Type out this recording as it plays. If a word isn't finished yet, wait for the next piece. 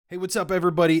Hey, what's up,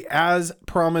 everybody? As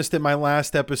promised in my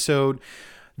last episode,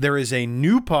 there is a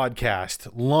new podcast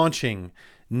launching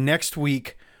next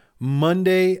week,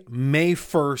 Monday, May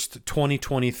 1st,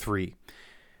 2023.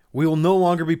 We will no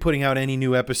longer be putting out any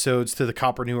new episodes to the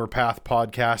Copreneur Path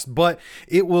podcast, but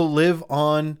it will live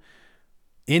on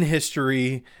in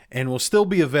history and will still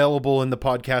be available in the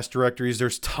podcast directories.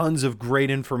 There's tons of great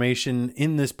information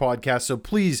in this podcast, so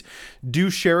please do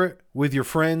share it with your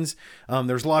friends.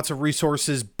 There's lots of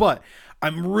resources, but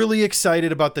I'm really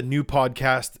excited about the new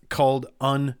podcast called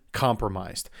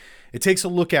Uncompromised. It takes a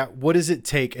look at what does it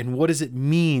take and what does it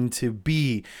mean to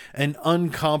be an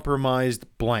uncompromised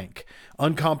blank,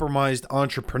 uncompromised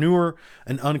entrepreneur,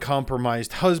 an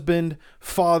uncompromised husband,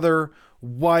 father,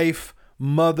 wife,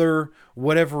 mother,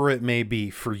 whatever it may be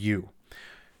for you.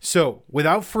 So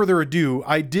without further ado,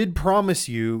 I did promise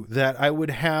you that I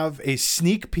would have a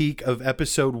sneak peek of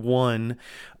episode 1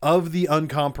 of the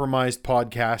Uncompromised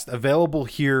podcast available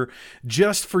here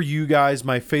just for you guys,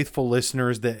 my faithful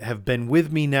listeners that have been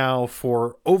with me now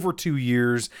for over 2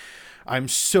 years. I'm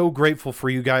so grateful for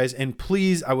you guys. And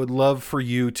please, I would love for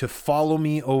you to follow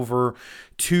me over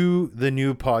to the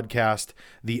new podcast,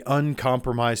 the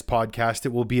Uncompromised podcast.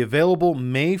 It will be available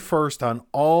May 1st on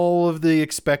all of the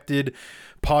expected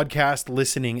podcast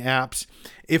listening apps.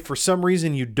 If for some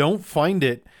reason you don't find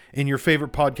it in your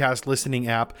favorite podcast listening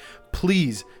app,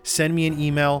 please send me an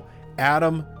email,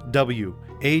 AdamW,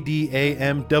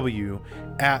 ADAMW,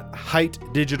 at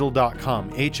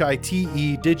HiteDigital.com,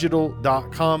 HITE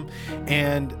digital.com,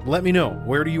 and let me know,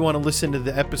 where do you want to listen to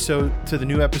the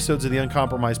new episodes of the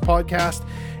Uncompromised podcast,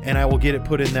 and I will get it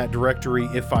put in that directory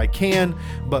if I can.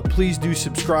 But please do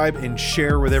subscribe and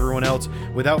share with everyone else.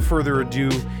 Without further ado,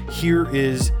 here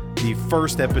is the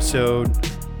first episode,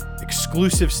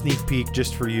 exclusive sneak peek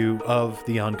just for you of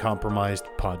the Uncompromised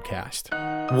podcast.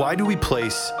 Why do we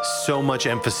place so much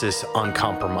emphasis on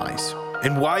compromise?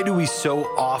 And why do we so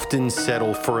often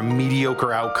settle for a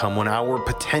mediocre outcome when our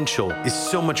potential is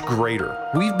so much greater?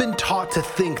 We've been taught to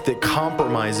think that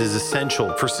compromise is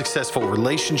essential for successful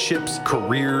relationships,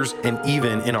 careers, and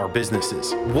even in our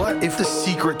businesses. What if the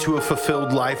secret to a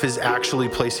fulfilled life is actually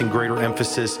placing greater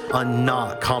emphasis on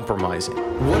not compromising?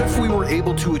 What if we were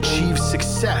able to achieve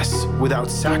success without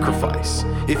sacrifice?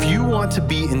 If you want to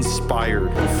be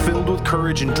inspired, filled with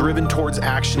courage, and driven towards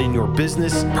action in your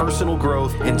business, personal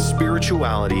growth, and spirituality,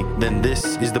 then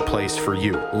this is the place for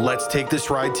you. Let's take this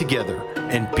ride together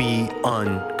and be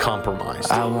uncompromised.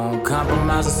 I won't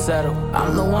compromise or settle.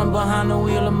 I'm the one behind the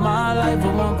wheel of my life.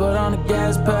 I won't put on the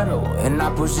gas pedal, and I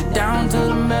push it down to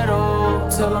the middle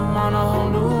till I'm on a whole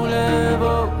new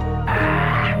level.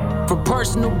 For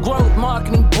personal growth,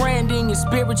 marketing, branding, and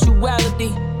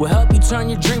spirituality will help you turn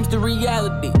your dreams to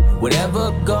reality.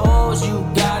 Whatever goals you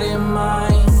got in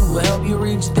mind will help you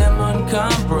reach them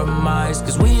uncompromised.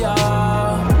 Cause we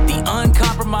are the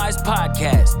Uncompromised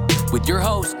Podcast with your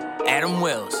host, Adam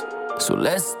Wells. So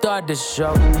let's start the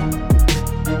show.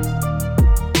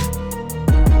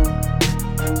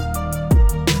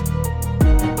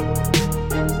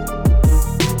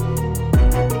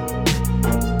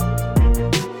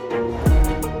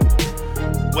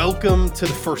 Welcome to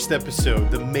the first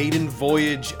episode, the maiden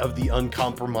voyage of the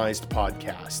Uncompromised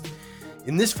podcast.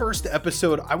 In this first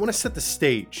episode, I want to set the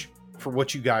stage for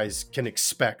what you guys can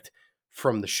expect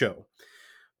from the show.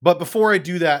 But before I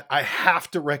do that, I have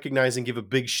to recognize and give a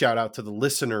big shout out to the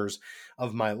listeners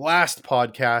of my last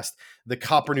podcast, the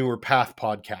Copreneur Path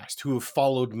podcast, who have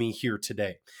followed me here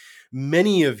today.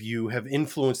 Many of you have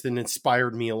influenced and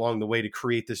inspired me along the way to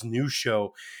create this new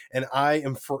show, and I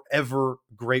am forever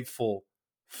grateful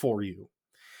for you.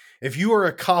 If you are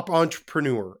a cop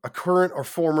entrepreneur, a current or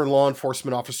former law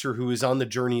enforcement officer who is on the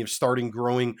journey of starting,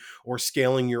 growing, or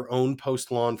scaling your own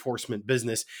post-law enforcement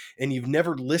business, and you've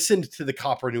never listened to the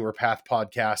Copreneur Path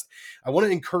podcast, I want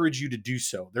to encourage you to do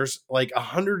so. There's like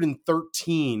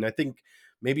 113, I think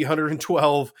maybe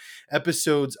 112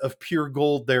 episodes of pure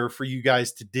gold there for you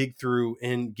guys to dig through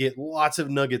and get lots of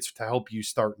nuggets to help you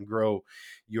start and grow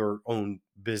your own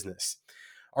business.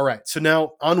 All right, so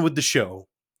now on with the show.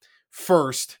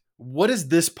 First, what is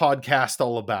this podcast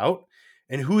all about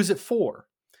and who is it for?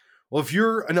 Well, if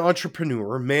you're an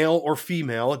entrepreneur, male or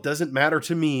female, it doesn't matter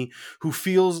to me, who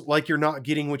feels like you're not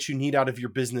getting what you need out of your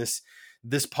business,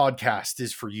 this podcast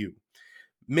is for you.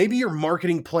 Maybe your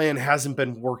marketing plan hasn't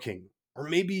been working, or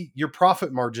maybe your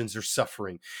profit margins are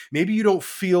suffering. Maybe you don't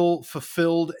feel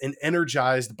fulfilled and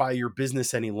energized by your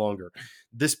business any longer.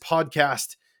 This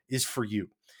podcast is for you.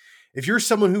 If you're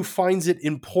someone who finds it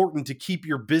important to keep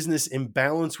your business in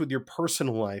balance with your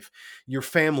personal life, your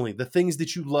family, the things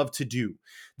that you love to do,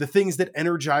 the things that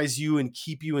energize you and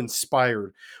keep you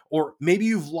inspired, or maybe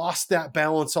you've lost that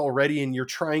balance already and you're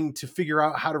trying to figure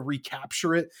out how to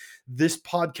recapture it, this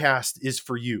podcast is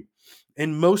for you.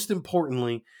 And most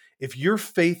importantly, if your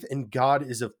faith in God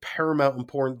is of paramount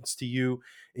importance to you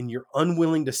and you're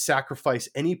unwilling to sacrifice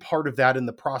any part of that in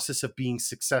the process of being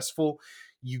successful,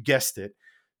 you guessed it,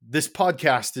 this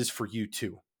podcast is for you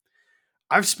too.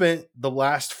 I've spent the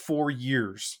last 4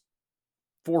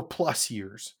 plus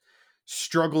years,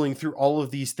 struggling through all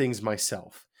of these things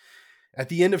myself. At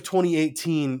the end of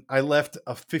 2018, I left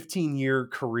a 15-year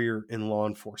career in law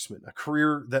enforcement, a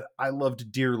career that I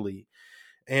loved dearly.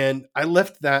 And I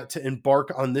left that to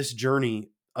embark on this journey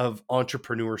of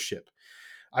entrepreneurship.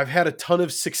 I've had a ton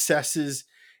of successes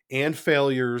and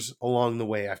failures along the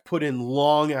way. I've put in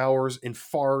long hours and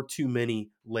far too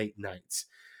many late nights.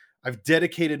 I've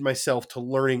dedicated myself to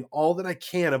learning all that I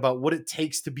can about what it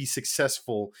takes to be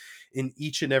successful in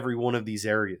each and every one of these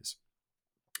areas.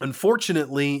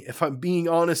 Unfortunately, if I'm being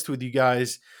honest with you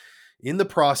guys, in the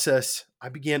process, I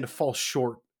began to fall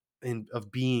short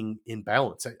of being in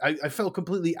balance. I felt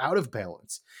completely out of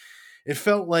balance. It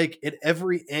felt like at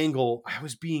every angle, I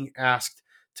was being asked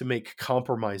to make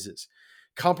compromise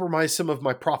some of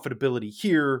my profitability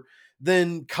here,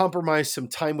 then compromise some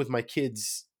time with my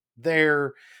kids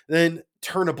there, then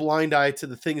turn a blind eye to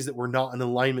the things that were not in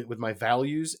alignment with my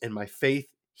values and my faith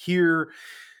here,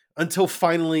 until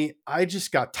finally I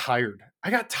just got tired. I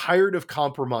got tired of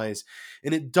compromise,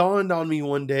 and it dawned on me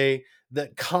one day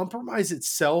that compromise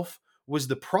itself was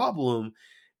the problem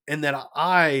and that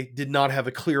I did not have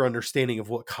a clear understanding of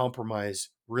what compromise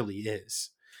really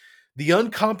is. The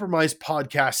Uncompromised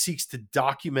Podcast seeks to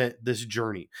document this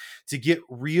journey, to get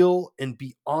real and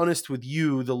be honest with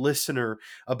you, the listener,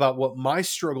 about what my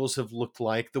struggles have looked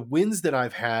like, the wins that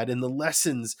I've had, and the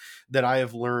lessons that I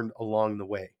have learned along the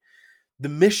way. The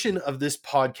mission of this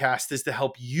podcast is to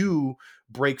help you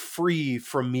break free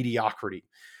from mediocrity,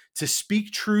 to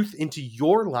speak truth into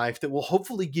your life that will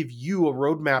hopefully give you a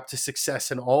roadmap to success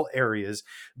in all areas: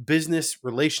 business,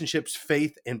 relationships,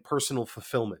 faith, and personal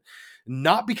fulfillment.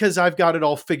 Not because I've got it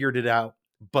all figured out,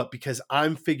 but because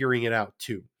I'm figuring it out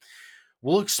too.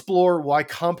 We'll explore why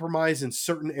compromise in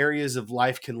certain areas of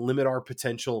life can limit our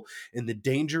potential and the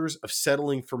dangers of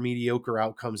settling for mediocre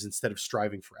outcomes instead of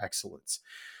striving for excellence.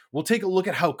 We'll take a look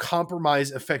at how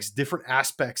compromise affects different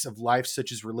aspects of life,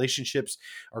 such as relationships,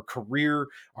 our career,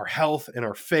 our health, and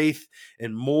our faith,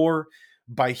 and more,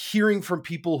 by hearing from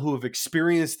people who have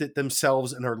experienced it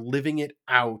themselves and are living it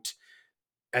out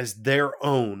as their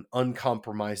own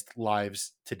uncompromised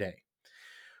lives today.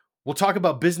 We'll talk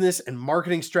about business and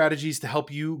marketing strategies to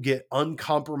help you get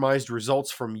uncompromised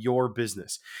results from your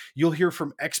business. You'll hear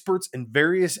from experts in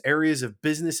various areas of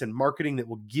business and marketing that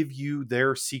will give you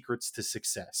their secrets to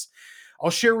success. I'll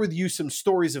share with you some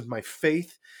stories of my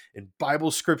faith and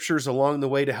Bible scriptures along the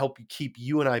way to help keep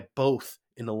you and I both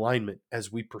in alignment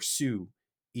as we pursue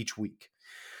each week.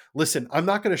 Listen, I'm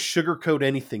not going to sugarcoat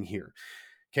anything here.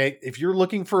 Okay, if you're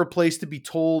looking for a place to be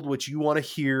told what you want to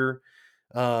hear,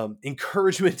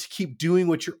 encouragement to keep doing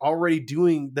what you're already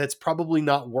doing that's probably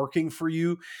not working for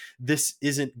you, this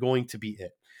isn't going to be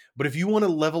it. But if you want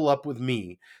to level up with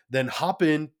me, then hop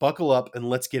in, buckle up, and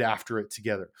let's get after it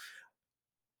together.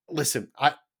 Listen,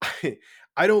 I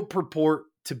don't purport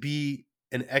to be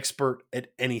an expert at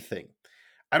anything.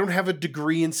 I don't have a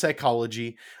degree in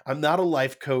psychology. I'm not a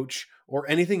life coach or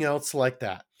anything else like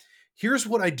that. Here's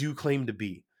what I do claim to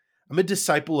be. I'm a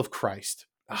disciple of Christ,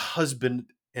 a husband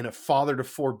and a father to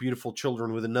 4 beautiful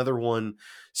children, with another one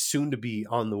soon to be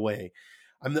on the way.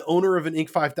 I'm the owner of an Inc.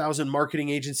 5000 marketing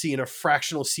agency and a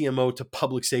fractional CMO to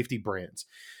public safety brands.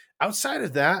 Outside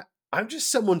of that, I'm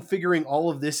just someone figuring all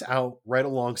of this out right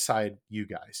alongside you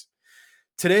guys.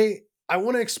 Today, I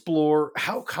want to explore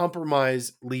how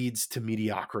compromise leads to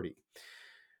mediocrity.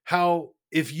 How,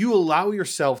 if you allow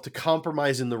yourself to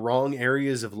compromise in the wrong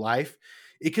areas of life,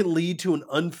 it can lead to an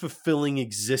unfulfilling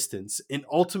existence and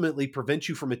ultimately prevent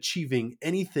you from achieving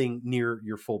anything near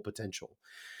your full potential.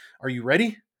 Are you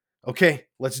ready? Okay,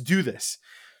 let's do this.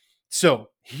 So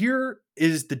here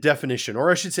is the definition, or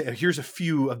I should say, here's a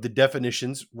few of the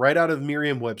definitions right out of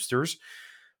Merriam-Webster's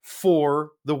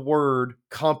for the word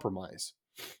compromise.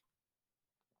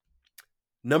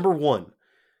 Number 1,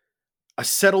 a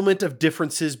settlement of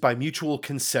differences by mutual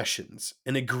concessions,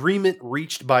 an agreement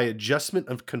reached by adjustment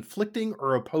of conflicting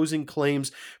or opposing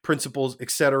claims, principles,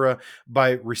 etc.,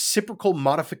 by reciprocal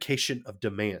modification of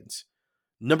demands.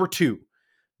 Number 2,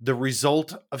 the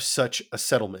result of such a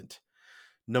settlement.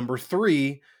 Number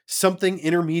 3, something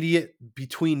intermediate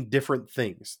between different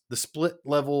things. The split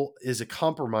level is a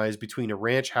compromise between a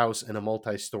ranch house and a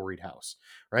multi-storied house,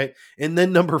 right? And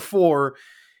then number 4,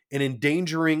 an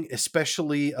endangering,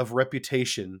 especially of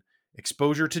reputation,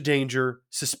 exposure to danger,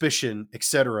 suspicion,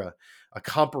 etc., a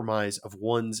compromise of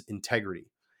one's integrity.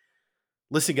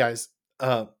 Listen, guys,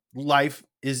 life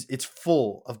it's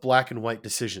full of black and white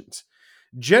decisions.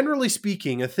 Generally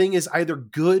speaking, a thing is either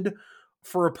good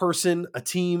for a person, a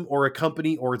team, or a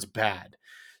company, or it's bad.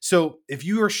 So if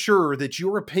you are sure that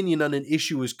your opinion on an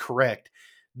issue is correct,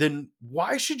 then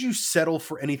why should you settle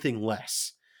for anything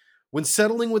less? When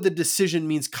settling with a decision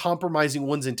means compromising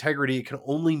one's integrity, it can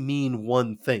only mean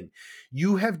one thing.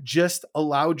 You have just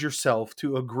allowed yourself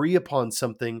to agree upon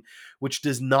something which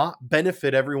does not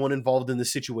benefit everyone involved in the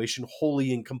situation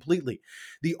wholly and completely.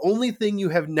 The only thing you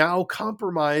have now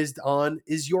compromised on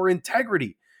is your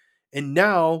integrity. And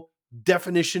now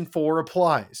definition 4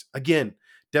 applies. Again,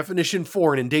 definition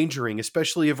 4, an endangering,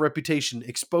 especially of reputation,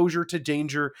 exposure to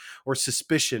danger or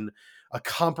suspicion, a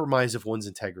compromise of one's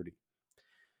integrity.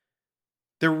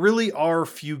 There really are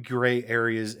few gray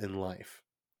areas in life.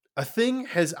 A thing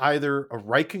has either a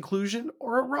right conclusion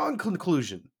or a wrong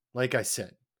conclusion, like I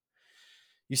said.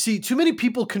 You see, too many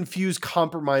people confuse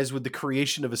compromise with the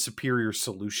creation of a superior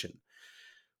solution,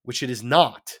 which it is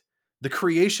not. The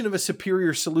creation of a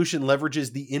superior solution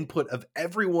leverages the input of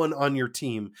everyone on your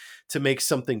team to make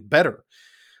something better.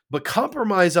 But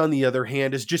compromise, on the other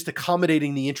hand, is just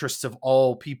accommodating the interests of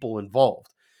all people involved.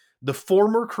 The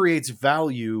former creates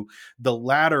value, the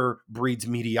latter breeds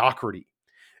mediocrity.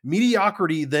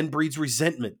 Mediocrity then breeds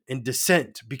resentment and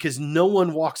dissent because no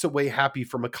one walks away happy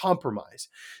from a compromise.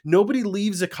 Nobody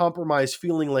leaves a compromise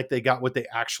feeling like they got what they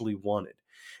actually wanted.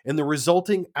 And the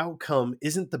resulting outcome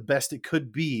isn't the best it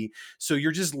could be, so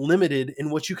you're just limited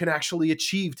in what you can actually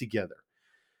achieve together.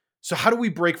 So how do we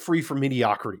break free from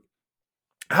mediocrity?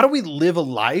 How do we live a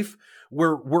life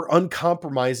where we're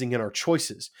uncompromising in our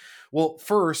choices? Well,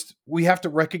 first, we have to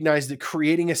recognize that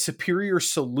creating a superior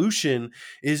solution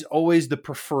is always the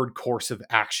preferred course of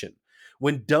action.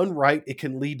 When done right, it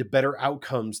can lead to better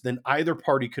outcomes than either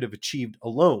party could have achieved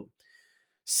alone.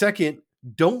 Second,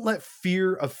 don't let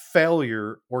fear of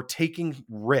failure or taking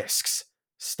risks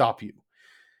stop you.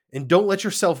 And don't let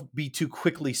yourself be too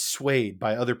quickly swayed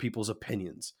by other people's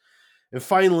opinions. And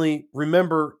finally,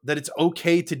 remember that it's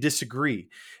okay to disagree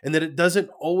and that it doesn't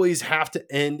always have to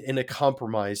end in a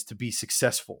compromise to be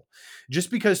successful. Just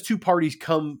because two parties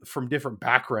come from different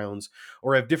backgrounds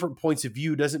or have different points of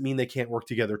view doesn't mean they can't work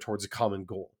together towards a common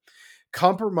goal.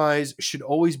 Compromise should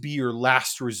always be your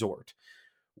last resort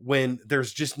when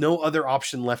there's just no other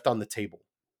option left on the table.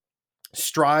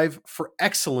 Strive for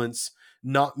excellence,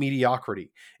 not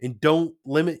mediocrity, and don't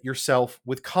limit yourself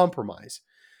with compromise.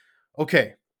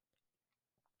 Okay.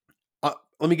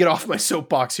 Let me get off my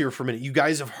soapbox here for a minute. You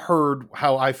guys have heard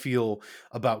how I feel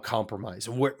about compromise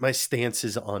and what my stance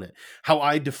is on it, how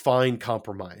I define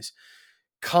compromise.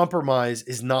 Compromise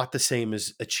is not the same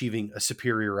as achieving a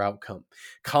superior outcome.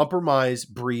 Compromise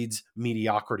breeds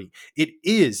mediocrity.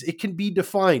 It can be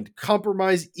defined.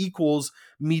 Compromise equals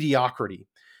mediocrity.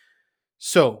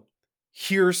 So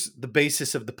here's the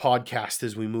basis of the podcast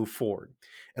as we move forward.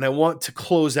 And I want to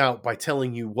close out by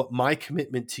telling you what my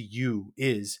commitment to you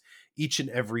is each and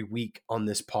every week on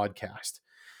this podcast.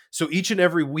 So each and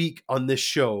every week on this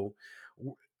show,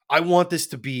 I want this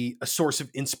to be a source of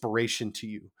inspiration to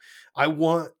you. I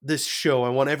want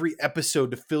every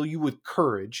episode to fill you with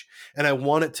courage, and I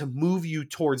want it to move you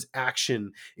towards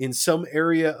action in some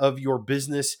area of your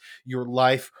business, your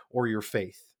life, or your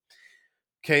faith.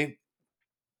 Okay?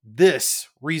 This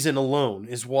reason alone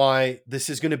is why this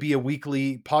is going to be a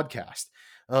weekly podcast.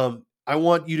 I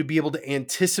want you to be able to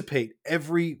anticipate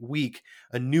every week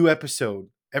a new episode.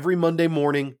 Every Monday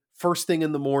morning, first thing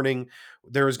in the morning,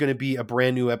 there is going to be a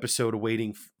brand new episode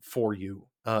awaiting for you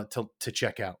to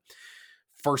check out.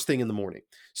 First thing in the morning.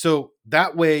 So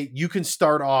that way you can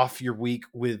start off your week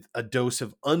with a dose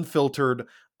of unfiltered,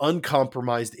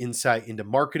 uncompromised insight into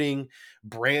marketing,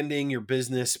 branding your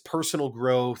business, personal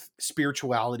growth,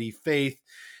 spirituality, faith.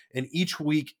 And each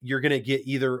week you're going to get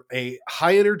either a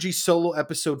high energy solo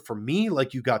episode from me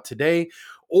like you got today,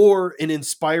 or an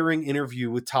inspiring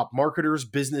interview with top marketers,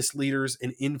 business leaders,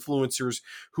 and influencers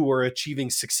who are achieving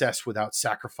success without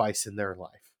sacrifice in their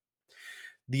life.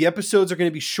 The episodes are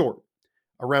going to be short,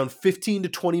 around 15 to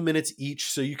 20 minutes each,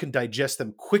 so you can digest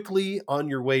them quickly on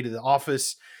your way to the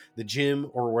office, the gym,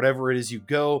 or whatever it is you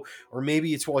go, or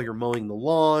maybe it's while you're mowing the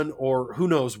lawn, or who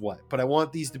knows what. But I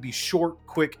want these to be short,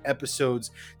 quick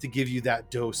episodes to give you that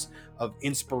dose of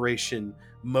inspiration,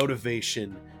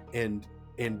 motivation, and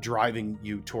and driving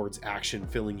you towards action,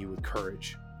 filling you with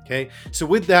courage. Okay. So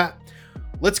with that,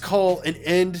 let's call an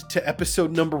end to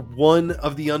episode number 1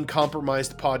 of the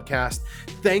Uncompromised Podcast.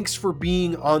 Thanks for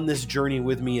being on this journey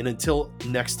with me. And until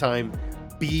next time,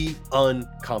 be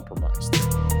uncompromised.